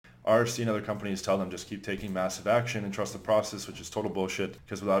RFC and other companies tell them just keep taking massive action and trust the process, which is total bullshit,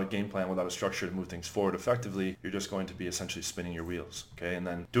 because without a game plan, without a structure to move things forward effectively, you're just going to be essentially spinning your wheels, okay? And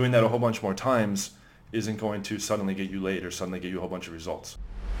then doing that a whole bunch more times isn't going to suddenly get you laid or suddenly get you a whole bunch of results.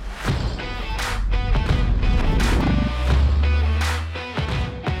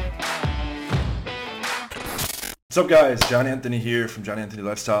 What's up guys, John Anthony here from John Anthony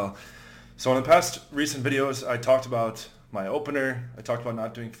Lifestyle. So in the past recent videos, I talked about my opener. I talked about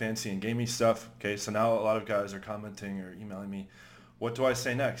not doing fancy and gamey stuff. Okay, so now a lot of guys are commenting or emailing me, what do I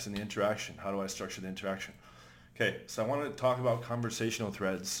say next in the interaction? How do I structure the interaction? Okay, so I want to talk about conversational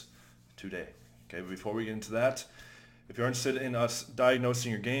threads today. Okay, but before we get into that, if you're interested in us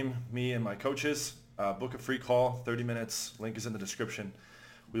diagnosing your game, me and my coaches, book a free call, 30 minutes, link is in the description.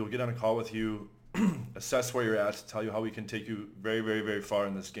 We will get on a call with you, assess where you're at, tell you how we can take you very, very, very far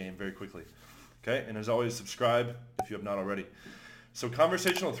in this game very quickly. Okay, and as always, subscribe if you have not already. So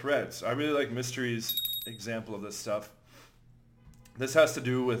conversational threads. I really like Mystery's example of this stuff. This has to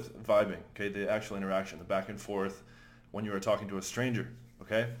do with vibing, okay, the actual interaction, the back and forth when you are talking to a stranger,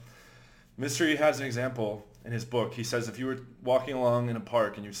 okay? Mystery has an example in his book. He says if you were walking along in a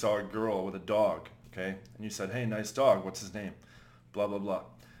park and you saw a girl with a dog, okay, and you said, hey, nice dog, what's his name? Blah, blah, blah.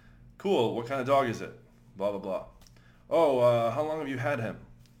 Cool, what kind of dog is it? Blah, blah, blah. Oh, how long have you had him?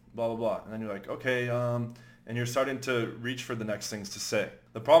 Blah, blah, blah. And then you're like, okay, and you're starting to reach for the next things to say.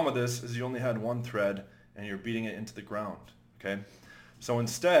 The problem with this is you only had one thread and you're beating it into the ground, okay? So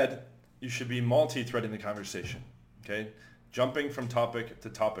instead, you should be multi-threading the conversation, okay? Jumping from topic to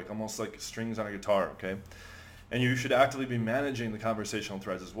topic, almost like strings on a guitar, okay? And you should actively be managing the conversational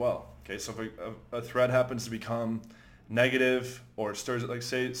threads as well, okay? So if a thread happens to become negative or stirs it, like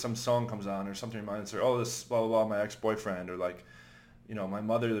say some song comes on or something reminds her, oh, this blah, blah, blah, my ex-boyfriend, or like, you know, my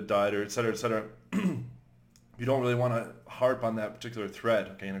mother that died, or et cetera, you don't really want to harp on that particular thread,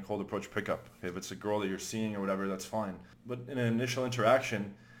 okay, in a cold approach pickup. Okay, if it's a girl that you're seeing or whatever, that's fine. But in an initial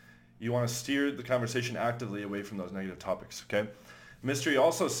interaction, you want to steer the conversation actively away from those negative topics, okay? Mystery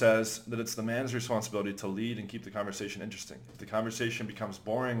also says that it's the man's responsibility to lead and keep the conversation interesting. If the conversation becomes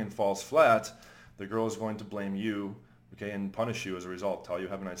boring and falls flat, the girl is going to blame you, okay, and punish you as a result, tell you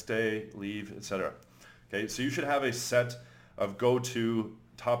have a nice day, leave, etc. Okay, so you should have a set of go-to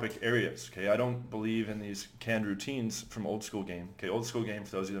topic areas. Okay, I don't believe in these canned routines from Old School Game. Okay, Old School Game,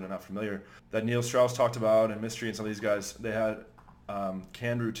 for those of you that are not familiar, that Neil Strauss talked about, and Mystery and some of these guys, they had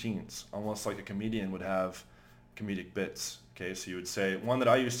canned routines, almost like a comedian would have comedic bits. Okay, so you would say, one that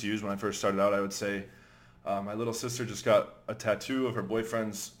I used to use when I first started out, I would say, my little sister just got a tattoo of her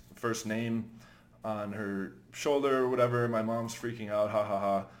boyfriend's first name on her shoulder or whatever. My mom's freaking out, ha ha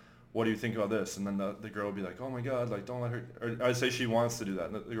ha. What do you think about this? And then the girl would be like, oh my God, like don't let her, or I'd say she wants to do that.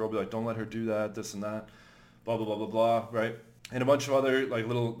 And the girl would be like, don't let her do that, this and that, blah, blah, blah, blah, blah, right? And a bunch of other like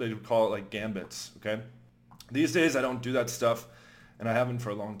little, they would call it like gambits, okay? These days I don't do that stuff, and I haven't for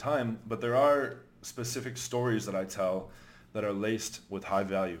a long time, but there are specific stories that I tell that are laced with high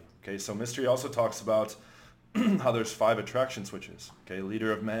value, okay? So Mystery also talks about how there's 5 attraction switches, okay?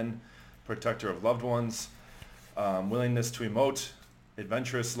 Leader of men, protector of loved ones, willingness to emote,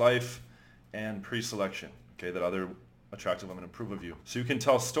 adventurous life, and pre-selection, okay, that other attractive women approve of you. So you can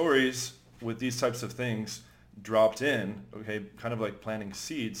tell stories with these types of things dropped in, okay, kind of like planting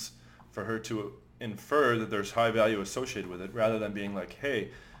seeds for her to infer that there's high value associated with it, rather than being like, hey,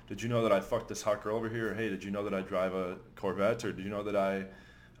 did you know that I fucked this hot girl over here? Or, hey, did you know that I drive a Corvette? Or did you know that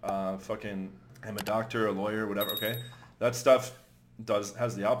I fucking am a doctor, a lawyer, whatever, okay? That stuff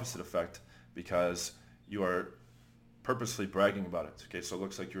has the opposite effect, because you are purposely bragging about it. Okay, so it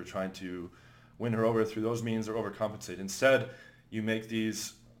looks like you're trying to win her over through those means or overcompensate. Instead, you make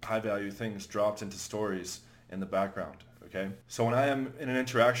these high-value things dropped into stories in the background. Okay, so when I am in an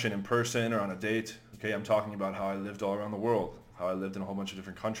interaction in person or on a date, okay, I'm talking about how I lived all around the world, how I lived in a whole bunch of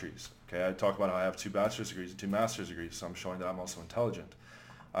different countries. Okay, I talk about how I have 2 bachelor's degrees and 2 master's degrees, so I'm showing that I'm also intelligent.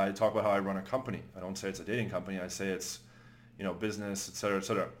 I talk about how I run a company. I don't say it's a dating company. I say it's, you know, business, etc.,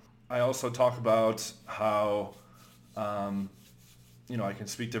 etc. I also talk about how you know, I can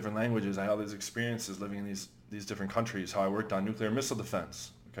speak different languages. I have these experiences living in these different countries, how I worked on nuclear missile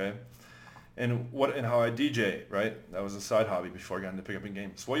defense, okay? And how I DJ, right? That was a side hobby before I got into pickup in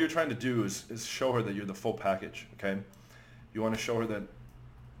games. What you're trying to do is show her that you're the full package, okay? You want to show her that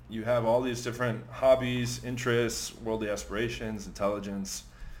you have all these different hobbies, interests, worldly aspirations, intelligence,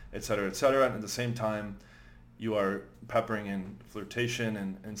 et cetera, and at the same time, you are peppering in flirtation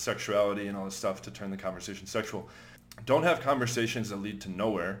and sexuality and all this stuff to turn the conversation sexual. Don't have conversations that lead to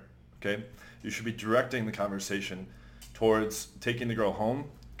nowhere, okay? You should be directing the conversation towards taking the girl home,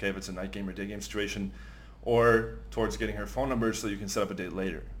 okay, if it's a night game or day game situation, or towards getting her phone number so you can set up a date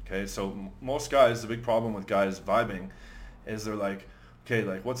later, Okay, so most guys, the big problem with guys vibing is they're like, okay,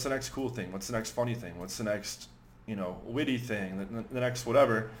 like what's the next cool thing? What's the next funny thing? What's the next, witty thing? The next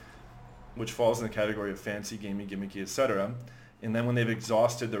whatever, which falls in the category of fancy, gamey, gimmicky, etc. And then when they've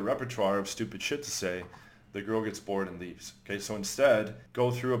exhausted their repertoire of stupid shit to say, the girl gets bored and leaves. Okay, so instead,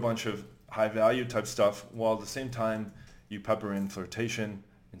 go through a bunch of high value type stuff while at the same time you pepper in flirtation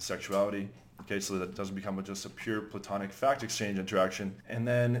and sexuality. Okay, so that it doesn't become just a pure platonic fact exchange interaction, and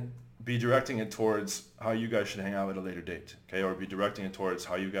then be directing it towards how you guys should hang out at a later date, okay, or be directing it towards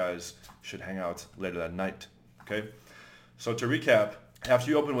how you guys should hang out later that night, okay? So to recap, after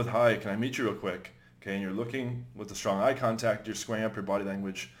you open with hi, can I meet you real quick, okay, and you're looking with a strong eye contact, you're squaring up your body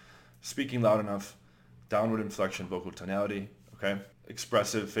language, speaking loud enough, downward inflection, vocal tonality, okay,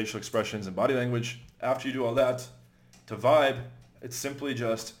 expressive facial expressions and body language. After you do all that, to vibe, it's simply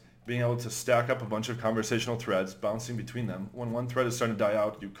just being able to stack up a bunch of conversational threads, bouncing between them. When one thread is starting to die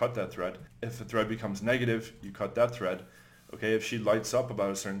out, you cut that thread. If the thread becomes negative, you cut that thread. Okay, if she lights up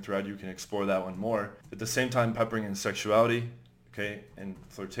about a certain thread, you can explore that one more. At the same time, peppering in sexuality, okay, and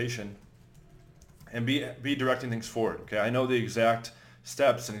flirtation, and be directing things forward. Okay, I know the exact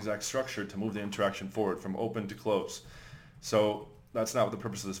steps and exact structure to move the interaction forward from open to close. So that's not what the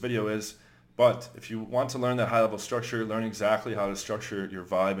purpose of this video is. But if you want to learn that high-level structure, learn exactly how to structure your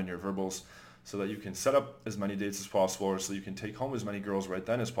vibe and your verbals so that you can set up as many dates as possible, or so you can take home as many girls right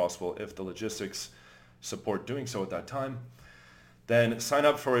then as possible if the logistics support doing so at that time, then sign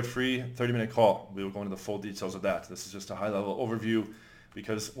up for a free 30-minute call. We will go into the full details of that. This is just a high-level overview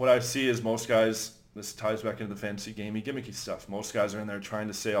because what I see is most guys, this ties back into the fancy, gamey, gimmicky stuff. Most guys are in there trying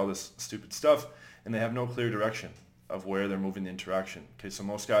to say all this stupid stuff and they have no clear direction of where they're moving the interaction. Okay, so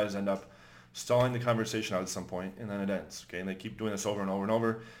most guys end up stalling the conversation out at some point, and then it ends. Okay, and they keep doing this over and over and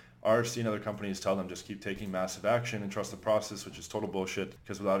over. RFC and other companies tell them just keep taking massive action and trust the process, which is total bullshit,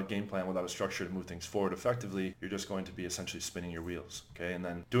 because without a game plan, without a structure to move things forward effectively, you're just going to be essentially spinning your wheels. Okay, and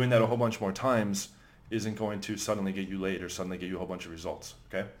then doing that a whole bunch more times isn't going to suddenly get you laid or suddenly get you a whole bunch of results.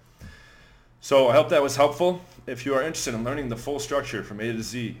 Okay, so I hope that was helpful. If you are interested in learning the full structure from A to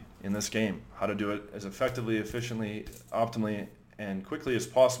Z in this game, how to do it as effectively, efficiently, optimally, and quickly as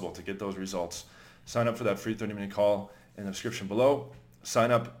possible to get those results, sign up for that free 30-minute call in the description below. Sign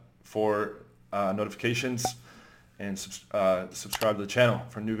up for notifications and subscribe to the channel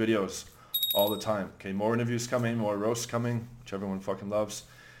for new videos all the time. Okay, more interviews coming, more roasts coming, which everyone fucking loves,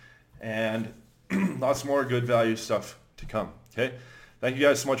 and lots more good value stuff to come. Okay, thank you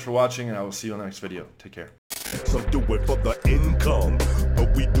guys so much for watching, and I will see you in the next video. Take care. Some do it for the income,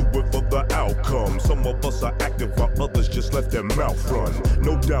 but we do it for the outcome. Some of us are active while others just let their mouth run.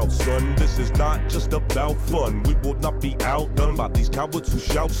 No doubt, son, this is not just about fun. We will not be outdone by these cowards who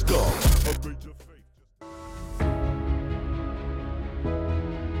shout scum.